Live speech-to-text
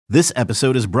This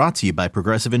episode is brought to you by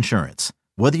Progressive Insurance.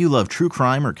 Whether you love true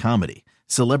crime or comedy,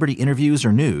 celebrity interviews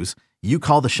or news, you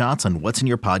call the shots on what's in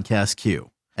your podcast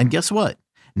queue. And guess what?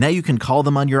 Now you can call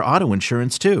them on your auto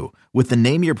insurance too with the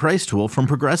Name Your Price tool from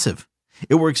Progressive.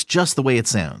 It works just the way it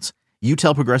sounds. You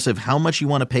tell Progressive how much you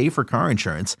want to pay for car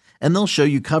insurance, and they'll show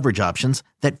you coverage options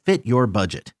that fit your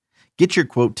budget. Get your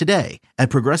quote today at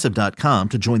Progressive.com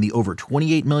to join the over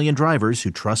 28 million drivers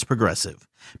who trust Progressive.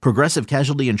 Progressive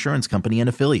Casualty Insurance Company and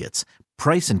Affiliates.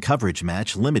 Price and coverage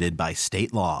match limited by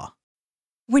state law.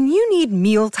 When you need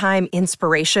mealtime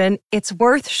inspiration, it's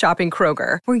worth shopping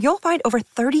Kroger, where you'll find over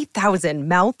 30,000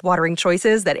 mouth-watering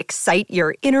choices that excite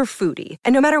your inner foodie.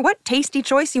 And no matter what tasty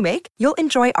choice you make, you'll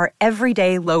enjoy our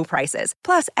everyday low prices,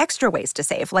 plus extra ways to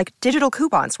save, like digital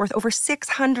coupons worth over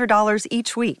 $600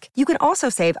 each week. You can also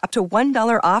save up to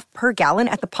 $1 off per gallon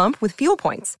at the pump with fuel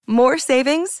points. More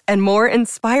savings and more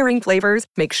inspiring flavors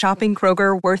make shopping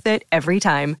Kroger worth it every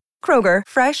time. Kroger,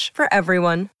 fresh for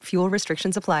everyone. Fuel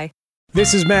restrictions apply.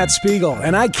 This is Matt Spiegel,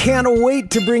 and I can't wait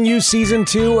to bring you Season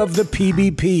 2 of the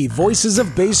PBP, Voices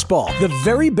of Baseball. The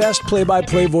very best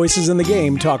play-by-play voices in the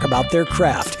game talk about their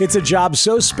craft. It's a job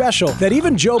so special that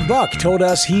even Joe Buck told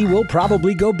us he will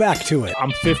probably go back to it.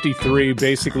 I'm 53,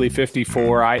 basically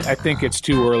 54. I think it's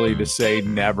too early to say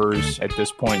nevers at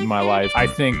this point in my life. I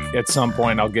think at some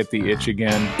point I'll get the itch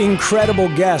again.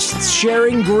 Incredible guests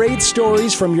sharing great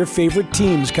stories from your favorite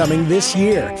teams coming this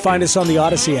year. Find us on the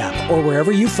Odyssey app or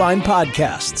wherever you find podcasts.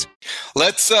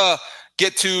 Let's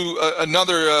get to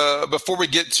another, before we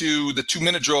get to the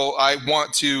 2-minute drill, I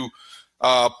want to,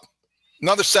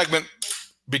 another segment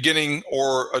beginning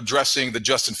or addressing the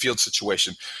Justin Fields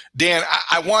situation. Dan,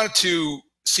 I wanted to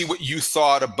see what you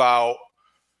thought about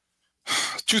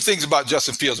two things about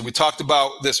Justin Fields. And we talked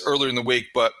about this earlier in the week,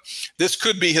 but this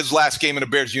could be his last game in a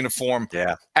Bears uniform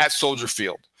at Soldier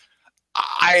Field.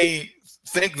 I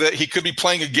think that he could be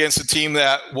playing against a team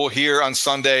that we'll hear on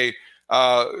Sunday.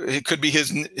 It could be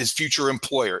his future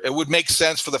employer. It would make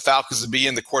sense for the Falcons to be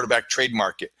in the quarterback trade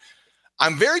market.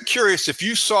 I'm very curious if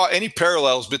you saw any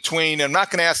parallels between, I'm not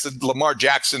going to ask the Lamar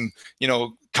Jackson,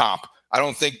 comp. I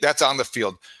don't think that's on the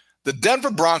field. The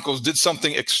Denver Broncos did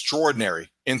something extraordinary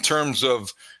in terms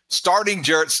of starting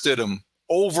Jarrett Stidham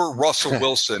over Russell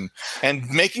Wilson and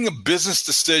making a business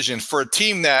decision for a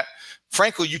team that,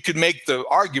 frankly, you could make the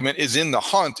argument is in the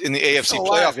hunt in the AFC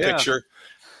playoff picture.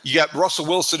 You got Russell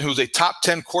Wilson, who's a top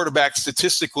 10 quarterback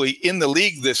statistically in the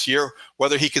league this year,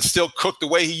 whether he can still cook the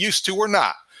way he used to or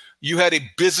not. You had a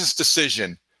business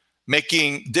decision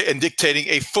making and dictating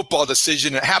a football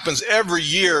decision. It happens every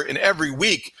year and every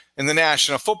week in the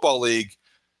National Football League.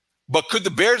 But could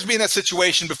the Bears be in that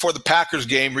situation before the Packers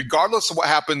game, regardless of what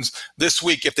happens this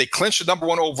week, if they clinch the number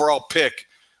 1 overall pick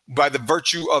by the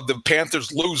virtue of the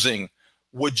Panthers losing?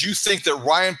 Would you think that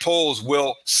Ryan Poles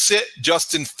will sit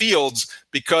Justin Fields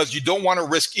because you don't want to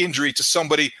risk injury to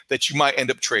somebody that you might end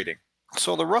up trading?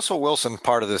 So the Russell Wilson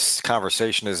part of this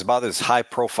conversation is about as high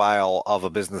profile of a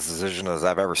business decision as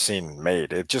I've ever seen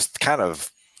made. It's just kind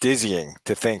of dizzying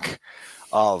to think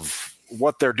of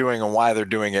what they're doing and why they're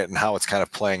doing it and how it's kind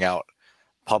of playing out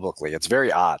publicly. It's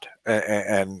very odd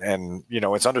and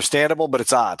it's understandable, but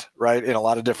it's odd, right? In a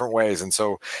lot of different ways. And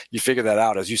so you figure that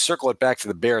out as you circle it back to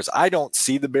the Bears. I don't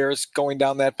see the Bears going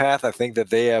down that path. I think that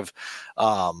they have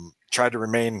tried to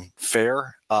remain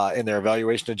fair in their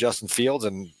evaluation of Justin Fields,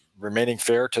 and remaining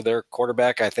fair to their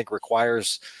quarterback, I think,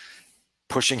 requires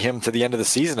pushing him to the end of the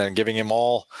season and giving him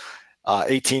all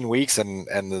 18 weeks and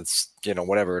it's,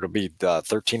 whatever, it'll be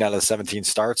 13 out of the 17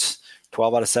 starts,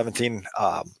 12 out of 17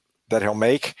 that he'll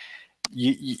make.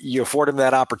 You afford him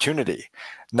that opportunity.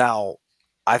 Now,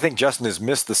 I think Justin has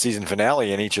missed the season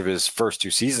finale in each of his first 2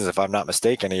 seasons, if I'm not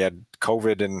mistaken. He had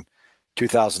COVID in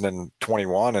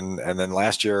 2021, and then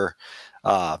last year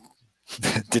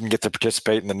didn't get to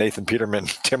participate in the Nathan Peterman,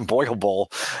 Tim Boyle Bowl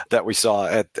that we saw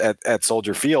at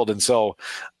Soldier Field. And so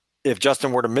if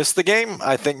Justin were to miss the game,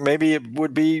 I think maybe it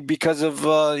would be because of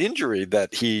injury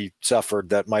that he suffered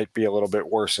that might be a little bit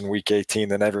worse in week 18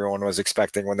 than everyone was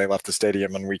expecting when they left the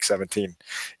stadium in week 17,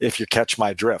 if you catch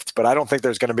my drift. But I don't think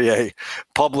there's going to be a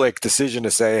public decision to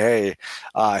say,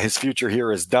 hey, his future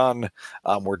here is done.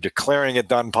 We're declaring it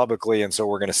done publicly, and so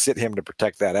we're going to sit him to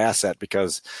protect that asset,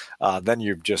 because then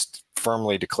you've just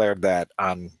firmly declared that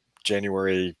on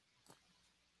January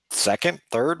 2nd,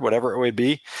 3rd, whatever it would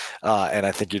be. And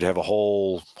I think you'd have a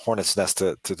whole hornet's nest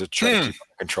to try to keep under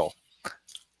control.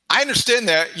 I understand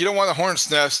that. You don't want a hornet's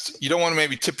nest. You don't want to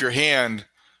maybe tip your hand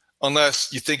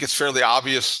unless you think it's fairly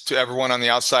obvious to everyone on the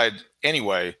outside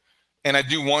anyway. And I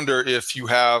do wonder if you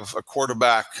have a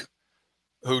quarterback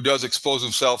who does expose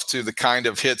himself to the kind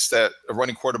of hits that a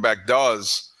running quarterback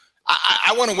does.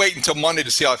 I want to wait until Monday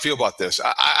to see how I feel about this.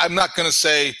 I'm not going to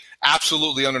say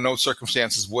absolutely under no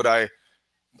circumstances would I,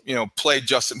 play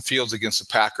Justin Fields against the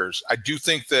Packers. I do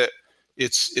think that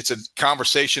it's a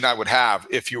conversation I would have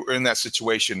if you were in that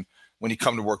situation when you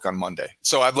come to work on Monday.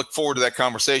 So I'd look forward to that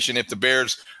conversation if the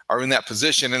Bears are in that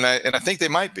position, and I think they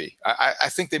might be. I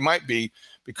think they might be,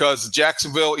 because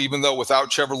Jacksonville, even though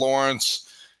without Trevor Lawrence,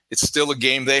 it's still a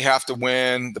game they have to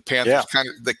win. The Panthers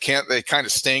they kind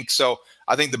of stink. So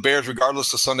I think the Bears,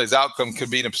 regardless of Sunday's outcome, could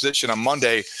be in a position on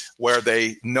Monday where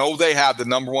they know they have the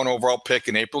number 1 overall pick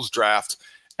in April's draft,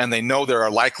 and they know they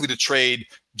are likely to trade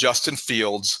Justin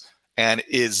Fields. And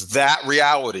is that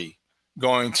reality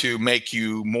going to make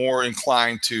you more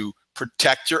inclined to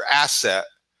protect your asset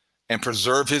and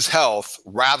preserve his health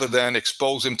rather than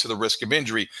expose him to the risk of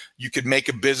injury? You could make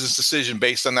a business decision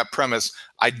based on that premise.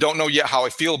 I don't know yet how I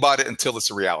feel about it until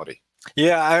it's a reality.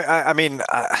 Yeah, I mean,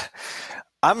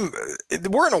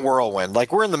 we're in a whirlwind.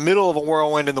 Like, we're in the middle of a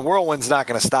whirlwind, and the whirlwind's not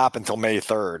going to stop until May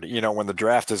 3rd, when the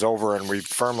draft is over and we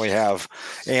firmly have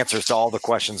answers to all the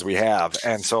questions we have.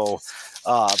 And so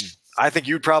I think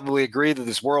you'd probably agree that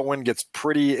this whirlwind gets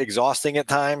pretty exhausting at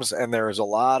times, and there's a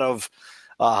lot of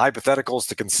hypotheticals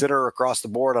to consider across the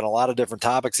board on a lot of different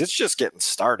topics. It's just getting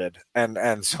started.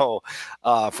 And so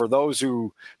for those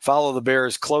who follow the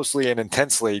Bears closely and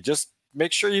intensely, just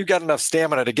make sure you got enough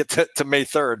stamina to get to May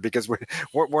 3rd, because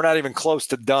we're not even close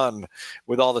to done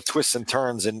with all the twists and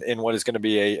turns in what is going to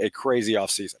be a crazy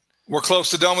offseason. We're close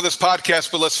to done with this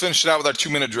podcast, but let's finish it out with our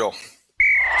 2-minute drill.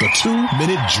 The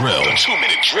 2-minute drill. The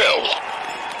 2-minute drill.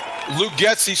 Luke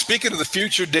Getsy, speaking of the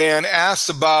future, Dan, asked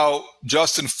about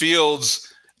Justin Fields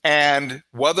and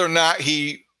whether or not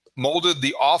he molded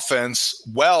the offense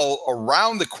well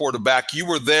around the quarterback. You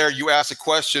were there. You asked a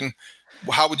question.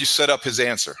 How would you set up his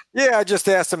answer? Yeah, I just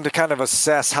asked him to kind of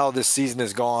assess how this season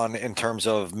has gone in terms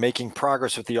of making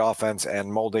progress with the offense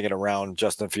and molding it around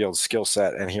Justin Fields' skill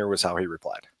set. And here was how he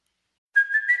replied.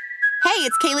 Hey,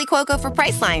 it's Kaylee Cuoco for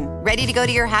Priceline. Ready to go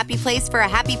to your happy place for a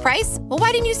happy price? Well,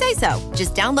 why didn't you say so?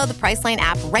 Just download the Priceline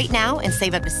app right now and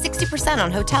save up to 60%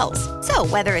 on hotels. So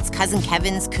whether it's Cousin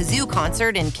Kevin's Kazoo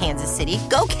Concert in Kansas City,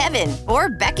 go Kevin, or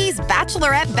Becky's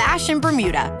Bachelorette Bash in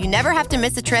Bermuda, you never have to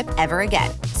miss a trip ever again.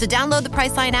 So download the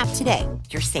Priceline app today.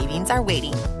 Your savings are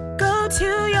waiting. Go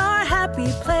to your happy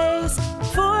place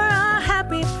for a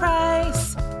happy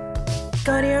price.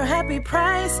 Go to your happy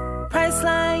price,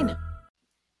 Priceline.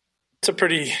 It's a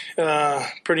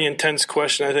pretty intense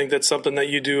question. I think that's something that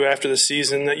you do after the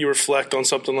season, that you reflect on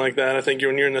something like that. I think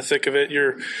when you're in the thick of it,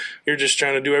 you're just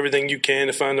trying to do everything you can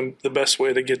to find the best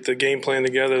way to get the game plan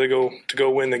together to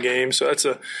go win the game. So that's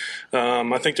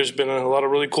I think there's been a lot of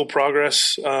really cool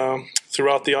progress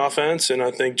throughout the offense, and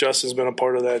I think Justin's been a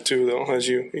part of that too, though, as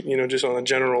you just on a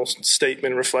general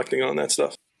statement reflecting on that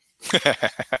stuff.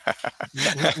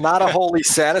 Not a wholly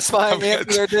satisfying answer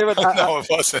there, David. No, it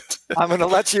wasn't. I'm going to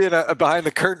let you in behind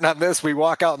the curtain on this. We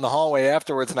walk out in the hallway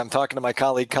afterwards, and I'm talking to my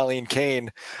colleague, Colleen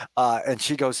Kane, and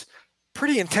she goes,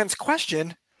 pretty intense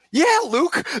question. Yeah,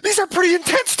 Luke, these are pretty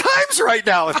intense times right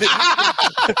now.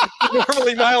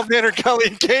 Normally mild-mannered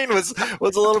Colleen Kane was a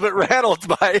little bit rattled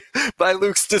by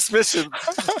Luke's dismissive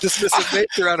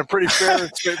nature on a pretty fair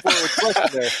and straightforward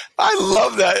question there. I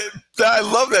love that. I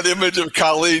love that image of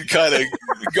Colleen kind of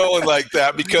going like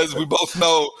that, because we both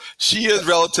know she is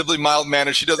relatively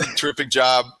mild-mannered. She does a terrific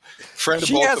job. Friend of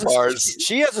both of ours.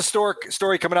 She has a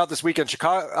story coming out this weekend,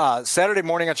 Saturday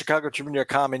morning on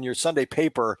ChicagoTribune.com in your Sunday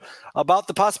paper, about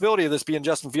the possibility of this being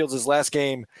Justin Fields' last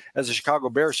game as a Chicago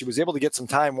Bear. She was able to get some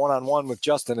time one-on-one with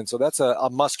Justin, and so that's a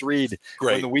must-read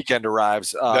when the weekend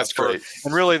arrives. That's great.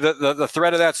 And really, the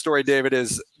thread of that story, David,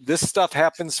 is this stuff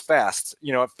happens fast.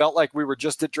 It felt like we were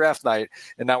just at draft night,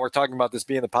 and now we're talking about this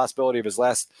being the possibility of his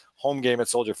last home game at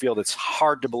Soldier Field. It's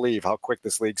hard to believe how quick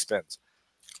this league spins.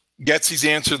 Getsy's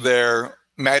answer there.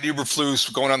 Matt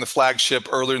Eberflus going on the flagship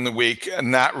earlier in the week and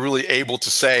not really able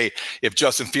to say if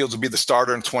Justin Fields will be the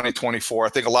starter in 2024. I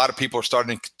think a lot of people are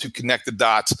starting to connect the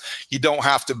dots. You don't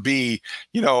have to be,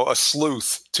 a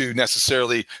sleuth to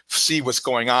necessarily see what's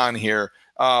going on here.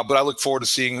 But I look forward to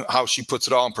seeing how she puts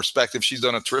it all in perspective. She's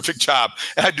done a terrific job.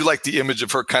 And I do like the image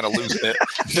of her kind of losing it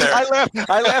there.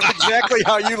 I laughed exactly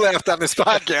how you laughed on this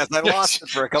podcast. I lost it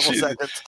for a couple seconds.